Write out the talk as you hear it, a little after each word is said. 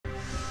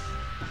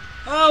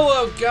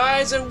Hello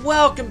guys and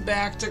welcome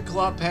back to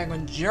Club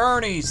Penguin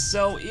Journey.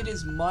 So it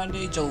is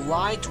Monday,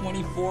 July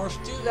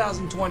 24th,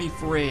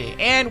 2023.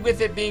 And with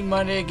it being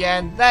Monday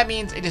again, that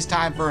means it is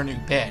time for a new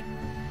pin.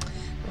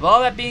 With all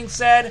that being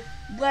said,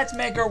 let's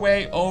make our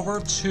way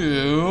over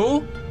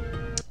to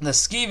the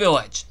ski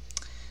village.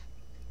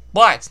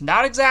 But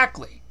not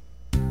exactly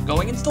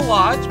going into the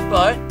lodge,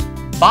 but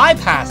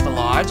bypass the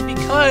lodge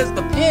because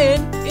the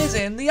pin is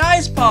in the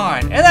ice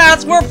pond. And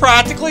that's where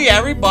practically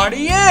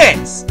everybody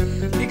is.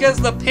 Because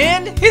the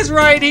pin is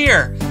right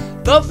here,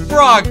 the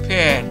frog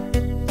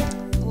pin.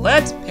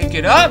 Let's pick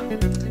it up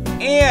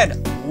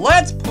and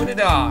let's put it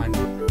on.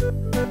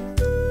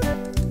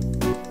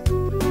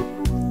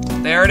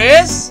 There it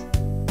is.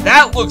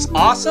 That looks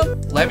awesome.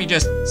 Let me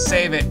just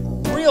save it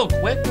real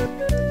quick.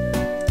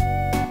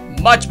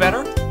 Much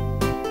better.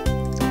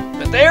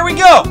 But there we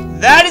go.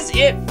 That is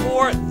it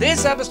for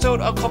this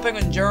episode of Club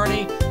Penguin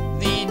Journey.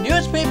 The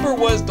newspaper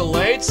was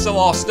delayed, so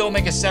I'll still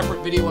make a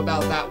separate video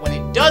about that when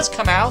it does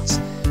come out.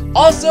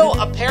 Also,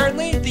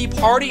 apparently, the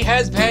party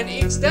has been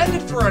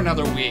extended for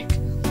another week.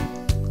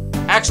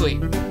 Actually,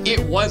 it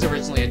was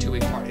originally a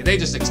 2-week party. They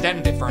just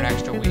extended it for an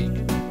extra week.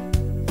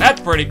 That's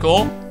pretty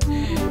cool.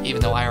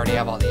 Even though I already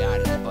have all the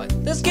items,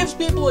 but this gives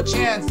people a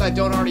chance that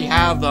don't already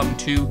have them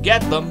to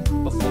get them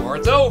before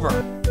it's over.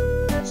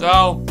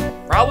 So,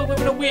 probably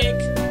within a week,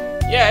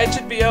 yeah, it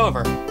should be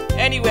over.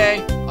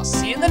 Anyway, I'll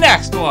see you in the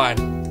next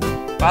one.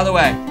 By the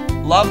way,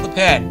 love the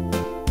pin.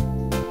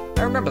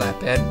 I remember that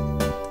pin.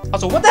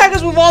 Also, what the heck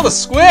is with all the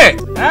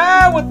squid?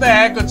 What the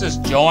heck? Let's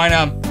just join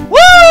them.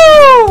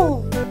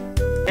 Woo!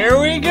 Here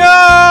we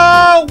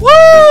go!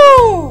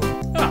 Woo!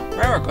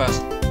 Rare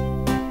request.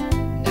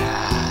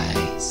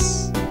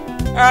 Nice.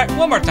 Alright,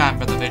 one more time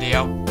for the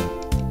video.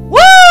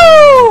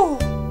 Woo!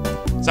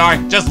 Sorry,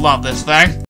 just love this thing.